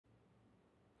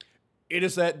It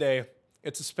is that day.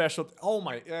 It's a special. Oh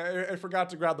my! I forgot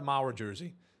to grab the Mauer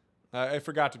jersey. I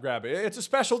forgot to grab it. It's a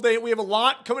special day. We have a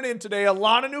lot coming in today. A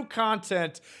lot of new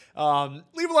content.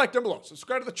 Leave a like down below.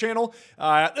 Subscribe to the channel.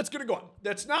 Let's get it going.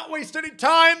 Let's not waste any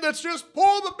time. Let's just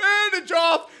pull the bandage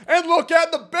off and look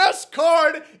at the best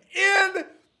card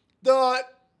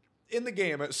in the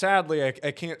game. Sadly,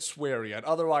 I can't swear yet.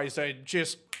 Otherwise, I'd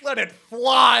just let it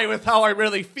fly with how I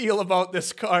really feel about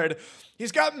this card.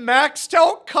 He's got maxed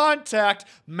out contact,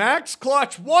 max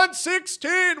clutch,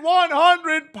 116,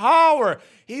 100 power.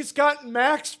 He's got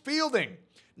max fielding,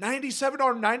 97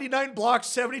 arm, 99 block,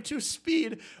 72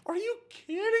 speed. Are you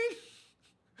kidding?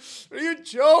 Are you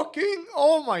joking?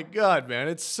 Oh my God, man.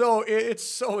 It's so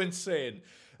insane.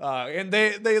 And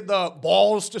the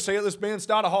balls to say this man's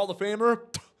not a Hall of Famer.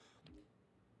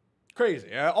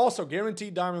 Crazy. Also,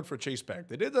 guaranteed diamond for chase pack.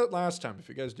 They did that last time, if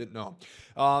you guys didn't know.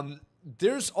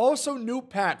 There's also new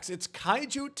packs. It's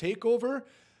Kaiju Takeover.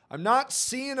 I'm not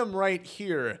seeing them right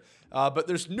here, but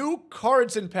there's new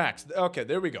cards and packs. Okay,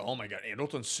 there we go. Oh my God,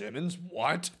 Andrelton Simmons,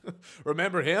 what?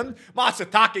 Remember him?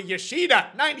 Masataka Yoshida,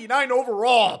 99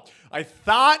 overall. I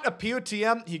thought a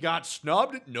POTM, he got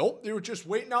snubbed. Nope, they were just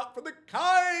waiting out for the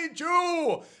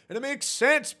Kaiju. And it makes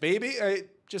sense, baby.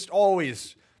 It just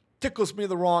always tickles me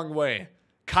the wrong way.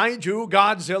 Kaiju,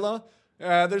 Godzilla.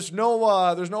 There's no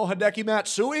Hideki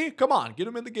Matsui. Come on, get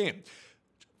him in the game.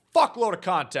 Fuckload of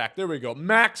contact. There we go.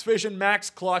 Max vision,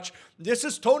 max clutch. This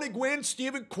is Tony Gwynn,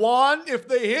 Stephen Kwan. If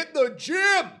they hit the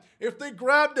gym, if they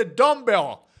grabbed a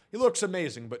dumbbell. He looks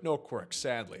amazing, but no quirks,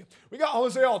 sadly. We got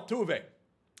Jose Altuve,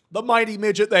 the mighty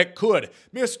midget that could.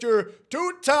 Mr.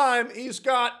 Two-time, he's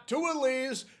got 2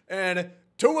 Elies and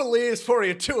 2 Elies for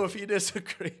you too if you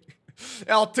disagree.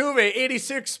 Altuve,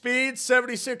 86 speed,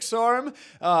 76 arm.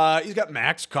 He's got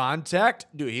max contact.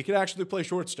 Dude, he can actually play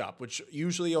shortstop, which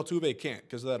usually Altuve can't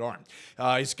because of that arm.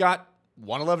 He's got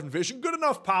 111 vision, good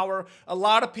enough power. A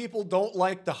lot of people don't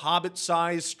like the Hobbit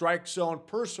size strike zone.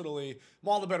 Personally, I'm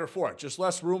all the better for it. Just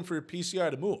less room for your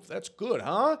PCI to move. That's good,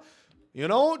 huh? You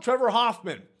know, Trevor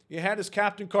Hoffman, he had his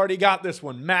captain card. He got this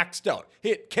one maxed out.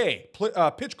 Hit K,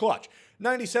 pitch clutch.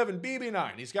 97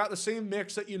 BB9. He's got the same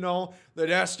mix that you know, the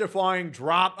death-defying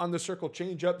drop on the circle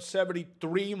changeup,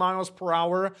 73 miles per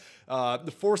hour.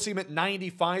 The four-seam at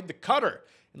 95. The cutter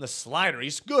and the slider.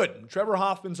 He's good. And Trevor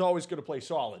Hoffman's always going to play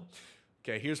solid.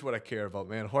 Okay, here's what I care about,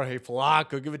 man. Jorge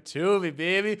Polanco, give it to me,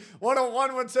 baby. 101,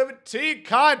 117,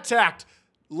 contact.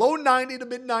 Low 90 to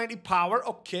mid 90 power.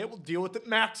 Okay, we'll deal with it.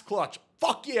 Max clutch.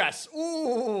 Fuck yes.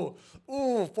 Ooh,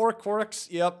 4 quirks.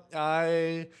 Yep,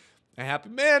 I'm a happy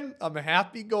man. I'm a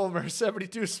happy Gomer.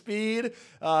 72 speed.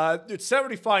 Dude,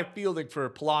 75 fielding for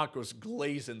Polanco's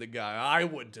glazing the guy. I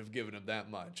wouldn't have given him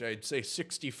that much. I'd say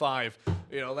 65.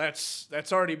 You know, that's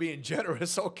already being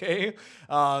generous, okay?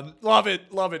 Love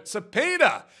it, love it.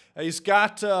 Cepeda. He's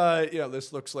got,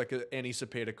 this looks like any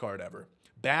Cepeda card ever.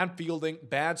 Bad fielding,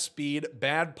 bad speed,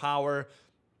 bad power.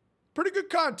 Pretty good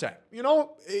contact. You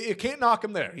know, you can't knock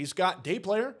him there. He's got day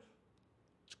player.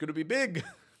 It's going to be big.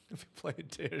 If he played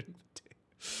day.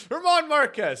 Herman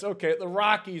Marquez. Okay, the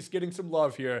Rockies getting some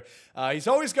love here. He's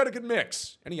always got a good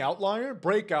mix. Any outlier?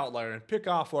 Break outlier and pick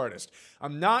off artist.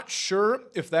 I'm not sure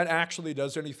if that actually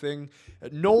does anything.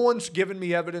 No one's given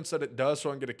me evidence that it does, so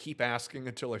I'm going to keep asking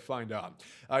until I find out.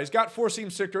 He's got four-seam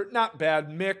sinker. Not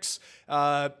bad mix.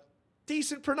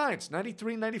 Decent per nines.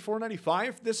 93, 94,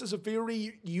 95. This is a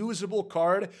very usable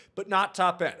card, but not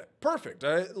top end. Perfect.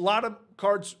 A lot of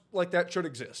cards like that should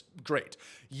exist. Great.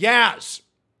 Yaz.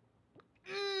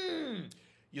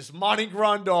 Yasmani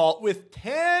Grandal with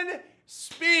 10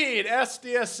 speed.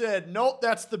 SDS said, nope,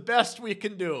 that's the best we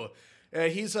can do.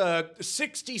 He's a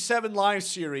 67 live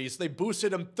series. They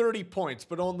boosted him 30 points,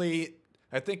 but only,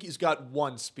 I think he's got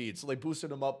 1 speed, so they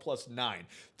boosted him up +9.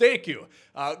 Thank you.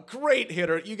 Great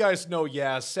hitter. You guys know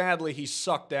Yaz. Sadly, he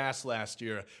sucked ass last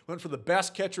year. Went for the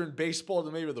best catcher in baseball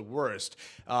to maybe the worst.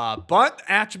 But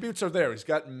attributes are there. He's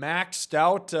got maxed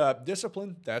out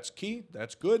discipline. That's key.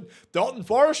 That's good. Dalton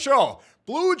Varsho.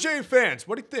 Blue Jay fans,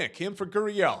 what do you think? Him for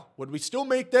Gurriel. Would we still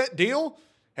make that deal?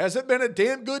 Has it been a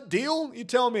damn good deal? You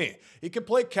tell me. He can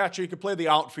play catcher. He can play the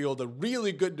outfield. A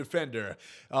really good defender.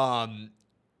 Kind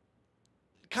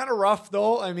of rough,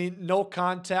 though. I mean, no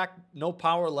contact, no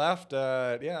power left.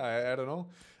 I don't know.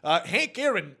 Hank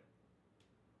Aaron,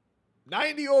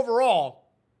 90 overall.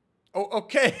 Oh,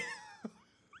 okay.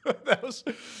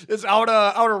 It's out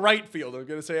of right field. I'm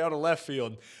going to say out of left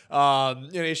field.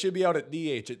 He should be out at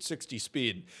DH at 60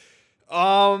 speed.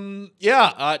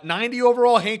 Yeah, 90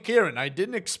 overall Hank Aaron. I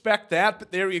didn't expect that,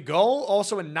 but there you go.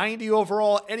 Also a 90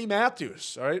 overall Eddie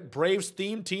Matthews. All right, Braves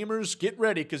theme teamers, get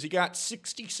ready because you got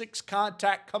 66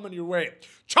 contact coming your way.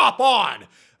 Chop on.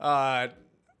 All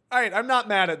right, I'm not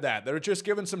mad at that. They're just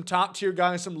giving some top tier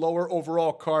guys some lower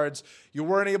overall cards. You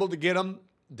weren't able to get them.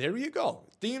 There you go.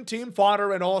 Theme team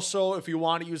fodder, and also if you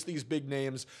want to use these big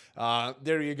names,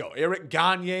 there you go. Eric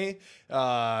Gagne,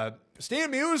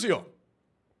 Stan Musial.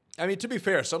 I mean, to be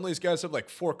fair, some of these guys have like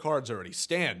 4 cards already.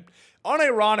 Stan,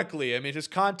 unironically, I mean, his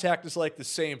contact is like the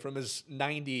same from his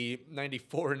 90,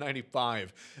 94,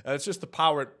 95. It's just the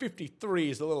power at 53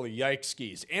 is a little yikes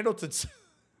skis. Andleton's...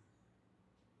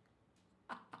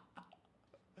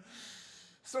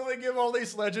 So they give all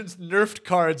these legends nerfed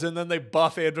cards, and then they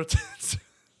buff Andleton's.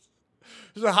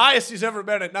 It's the highest he's ever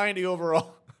been at 90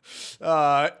 overall.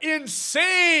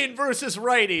 Insane versus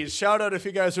righties. Shout out if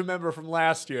you guys remember from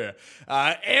last year.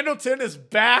 Andleton is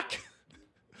back.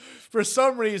 For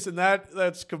some reason,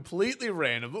 that's completely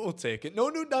random, but we'll take it. No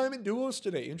new Diamond Duos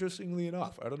today, interestingly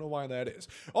enough. I don't know why that is.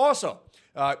 Also,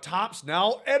 tops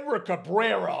now, Edward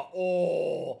Cabrera.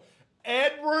 Oh,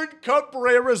 Edward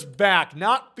Cabrera's back,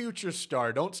 not future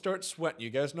star. Don't start sweating.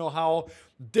 You guys know how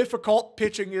difficult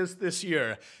pitching is this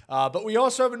year. But we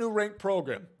also have a new ranked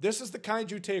program. This is the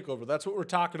Kaiju Takeover. That's what we're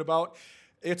talking about.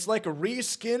 It's like a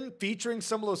reskin featuring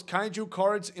some of those Kaiju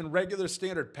cards in regular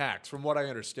standard packs, from what I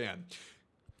understand.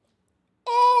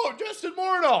 Oh, Justin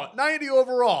Morneau, 90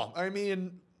 overall. I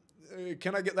mean,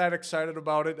 can I get that excited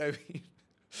about it? I mean,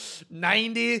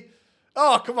 90?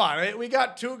 Oh, come on. We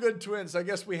got 2 good twins. I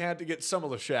guess we had to get some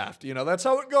of the shaft. You know, that's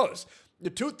how it goes.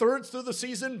 You're 2/3 through the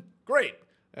season, great.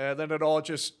 And then it all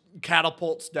just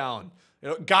catapults down. You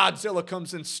know, Godzilla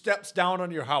comes and steps down on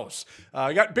your house.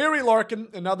 You got Barry Larkin,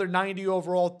 another 90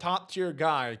 overall top-tier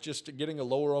guy, just getting a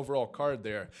lower overall card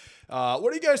there.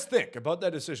 What do you guys think about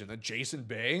that decision? Jason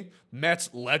Bay, Mets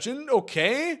legend,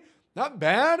 okay. Not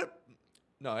bad.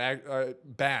 No,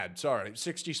 bad, sorry.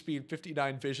 60 speed,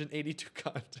 59 vision, 82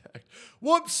 contact.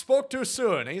 Whoops, spoke too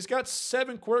soon. He's got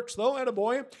 7 quirks, though,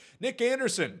 attaboy. Nick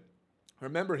Anderson.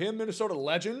 Remember him, Minnesota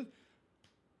legend?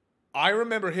 I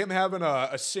remember him having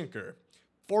a sinker.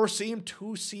 4-seam,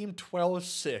 2-seam,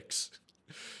 12-6.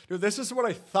 Dude, this is what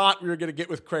I thought we were going to get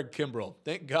with Craig Kimbrell.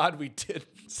 Thank God we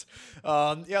didn't.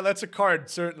 Yeah, that's a card,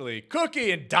 certainly. Cookie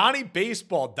and Donnie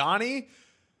Baseball. Donnie...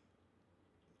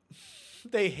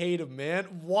 They hate him, man.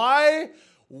 Why?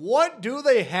 What do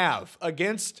they have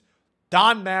against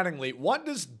Don Mattingly? What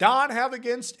does Don have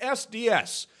against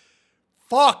SDS?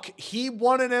 Fuck, he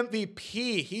won an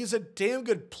MVP. He's a damn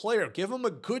good player. Give him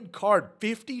a good card.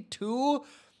 52,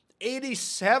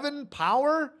 87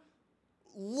 power?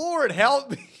 Lord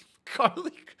help me.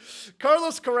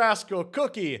 Carlos Carrasco,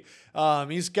 Cookie.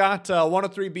 He's got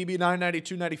 103 BB,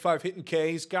 992, 95 hitting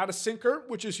K. He's got a sinker,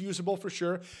 which is usable for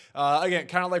sure. Again,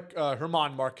 kind of like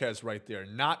Herman Marquez right there.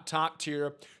 Not top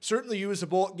tier. Certainly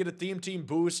usable. Get a theme team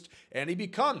boost, and he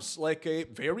becomes like a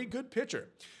very good pitcher.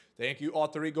 Thank you.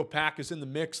 Alter Ego Pack is in the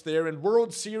mix there. In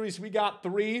World Series, we got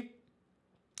 3.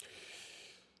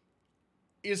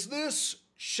 Is this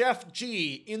Chef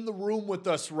G in the room with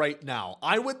us right now?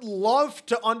 I would love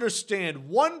to understand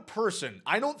one person.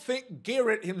 I don't think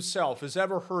Garrett himself has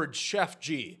ever heard Chef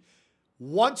G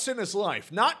once in his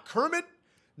life. Not Kermit,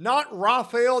 not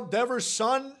Raphael Devers'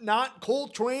 son, not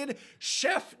Coltrane.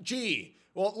 Chef G.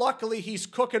 Well, luckily he's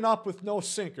cooking up with no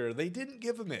sinker. They didn't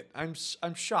give him it. I'm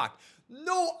shocked.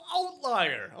 No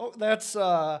outlier. Oh, that's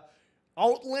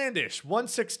outlandish.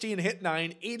 116 hit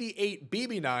 9, 88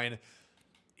 BB 9.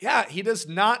 Yeah, he does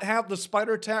not have the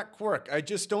Spider Attack quirk. I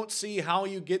just don't see how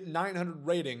you get 900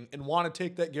 rating and want to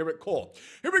take that Garrett Cole.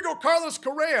 Here we go, Carlos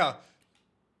Correa.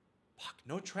 Fuck,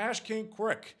 no Trash Can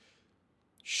quirk.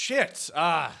 Shit.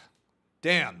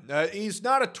 Damn. He's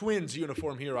not a Twins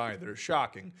uniform here either.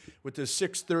 Shocking. With his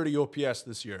 630 OPS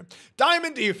this year.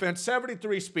 Diamond defense,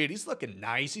 73 speed. He's looking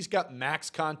nice. He's got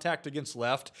max contact against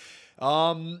left.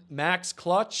 Max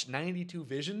clutch, 92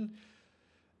 vision.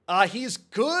 He's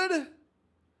good.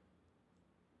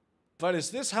 But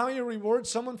is this how you reward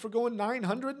someone for going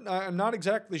 900? I'm not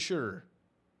exactly sure.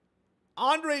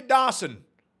 Andre Dawson.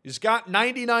 He's got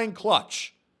 99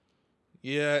 clutch.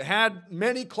 You had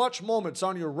many clutch moments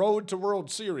on your road to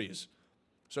World Series.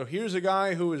 So here's a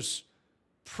guy who is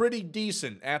pretty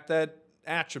decent at that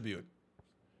attribute.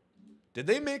 Did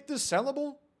they make this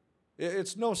sellable?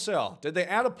 It's no sell. Did they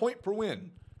add a point per win?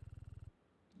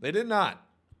 They did not.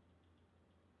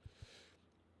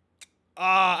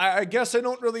 I guess I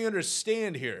don't really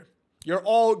understand here. You're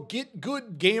all get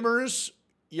good gamers.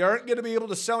 You aren't going to be able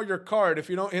to sell your card if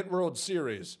you don't hit World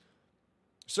Series.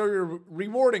 So you're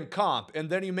rewarding comp, and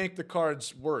then you make the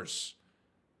cards worse.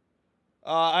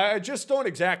 I just don't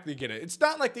exactly get it. It's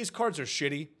not like these cards are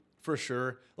shitty, for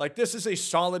sure. Like, this is a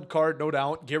solid card, no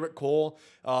doubt. Garrett Cole.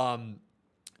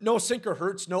 No sinker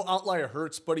hurts, no outlier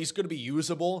hurts, but he's going to be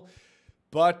usable.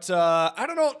 But, I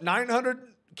don't know, 900,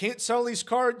 can't sell these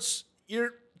cards.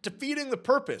 You're defeating the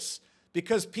purpose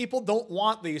because people don't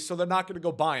want these, so they're not going to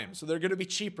go buy them. So they're going to be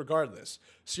cheap regardless.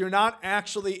 So you're not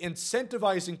actually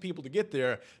incentivizing people to get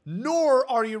there, nor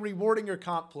are you rewarding your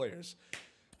comp players.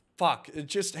 Fuck, it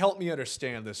just helped me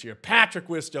understand this here. Patrick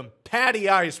Wisdom, Patty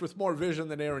Ice with more vision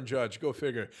than Aaron Judge. Go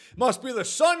figure. Must be the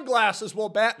sunglasses while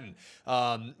batting.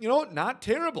 You know, not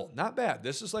terrible. Not bad.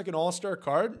 This is like an all-star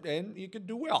card, and you could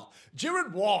do well.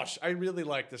 Jared Walsh. I really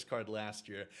liked this card last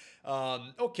year.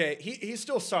 Okay, he's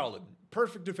still solid.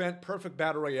 Perfect event, perfect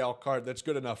Battle Royale card. That's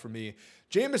good enough for me.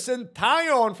 Jameson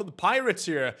Taillon for the Pirates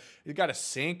here. He's got a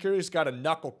sinker. He's got a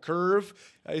knuckle curve.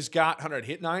 He's got 100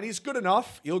 hit 90. He's good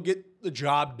enough. He'll get the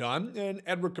job done. And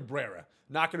Edward Cabrera.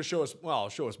 Not going to show us, well,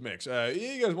 show us mix.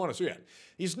 You guys want to see it.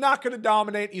 He's not going to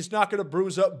dominate. He's not going to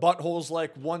bruise up buttholes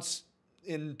like once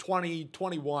in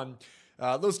 2021.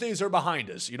 Those days are behind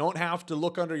us. You don't have to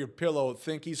look under your pillow,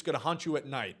 think he's going to hunt you at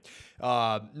night.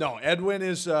 No, Edwin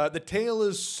is, the tail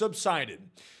is subsided.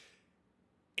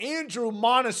 Andrew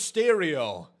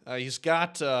Monasterio. He's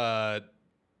got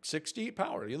 60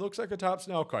 power. He looks like a Topps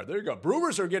Now card. There you go.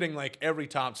 Brewers are getting like every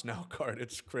Topps Now card.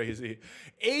 It's crazy.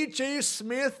 A.J.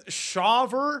 Smith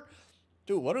Shaver.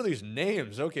 Dude, what are these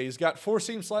names? Okay, he's got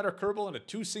 4-seam slider curveball and a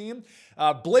 2-seam.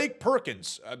 Blake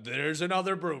Perkins. There's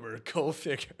another Brewer. Go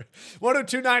figure.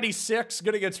 102.96.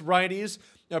 Good against righties.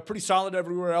 Pretty solid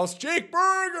everywhere else. Jake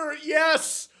Berger.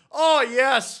 Yes. Oh,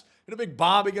 yes. Hit a big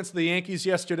bomb against the Yankees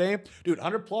yesterday. Dude,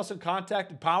 100+ in contact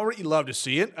and power. You love to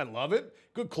see it. I love it.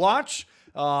 Good clutch.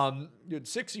 Dude,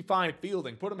 65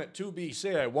 fielding. Put him at 2B.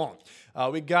 Say I won't.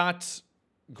 We got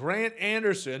Grant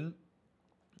Anderson.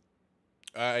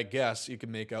 I guess you can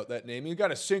make out that name. You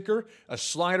got a sinker, a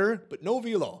slider, but no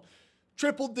velo.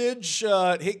 Triple dig,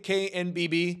 hit K,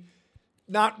 NBB.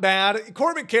 Not bad.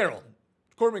 Corbin Carroll,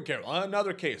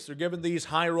 another case. They're giving these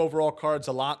higher overall cards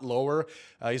a lot lower.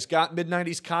 He's got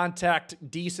mid-90s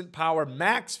contact, decent power,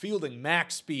 max fielding,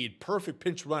 max speed, perfect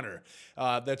pinch runner.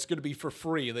 That's going to be for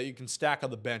free that you can stack on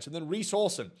the bench. And then Reese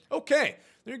Olson. Okay,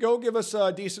 there you go. Give us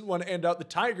a decent one to end out the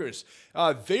Tigers.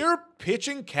 Their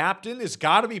pitching captain has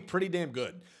got to be pretty damn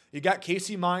good. You got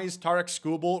Casey Mize, Tarek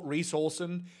Skubal, Reese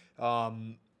Olson,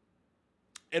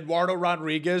 Eduardo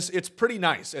Rodriguez. It's pretty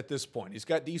nice at this point. He's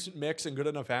got decent mix and good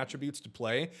enough attributes to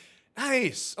play.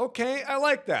 Nice. Okay, I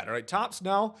like that. All right, Topps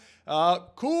Now.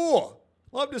 Cool.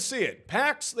 Love to see it.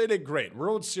 Packs, they did great.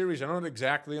 World Series, I don't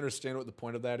exactly understand what the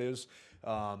point of that is.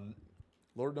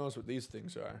 Lord knows what these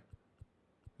things are.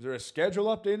 Is there a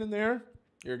schedule update in there?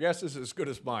 Your guess is as good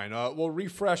as mine. We'll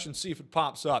refresh and see if it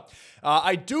pops up.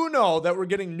 I do know that we're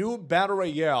getting new Battle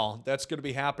Royale. That's going to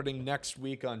be happening next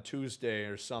week on Tuesday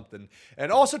or something.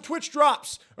 And also Twitch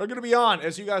drops are going to be on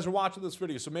as you guys are watching this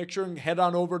video. So make sure and head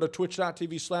on over to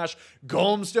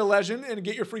twitch.tv/GomesTheLegend and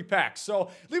get your free packs. So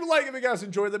leave a like if you guys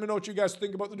enjoyed. Let me know what you guys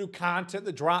think about the new content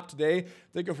that dropped today.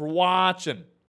 Thank you for watching.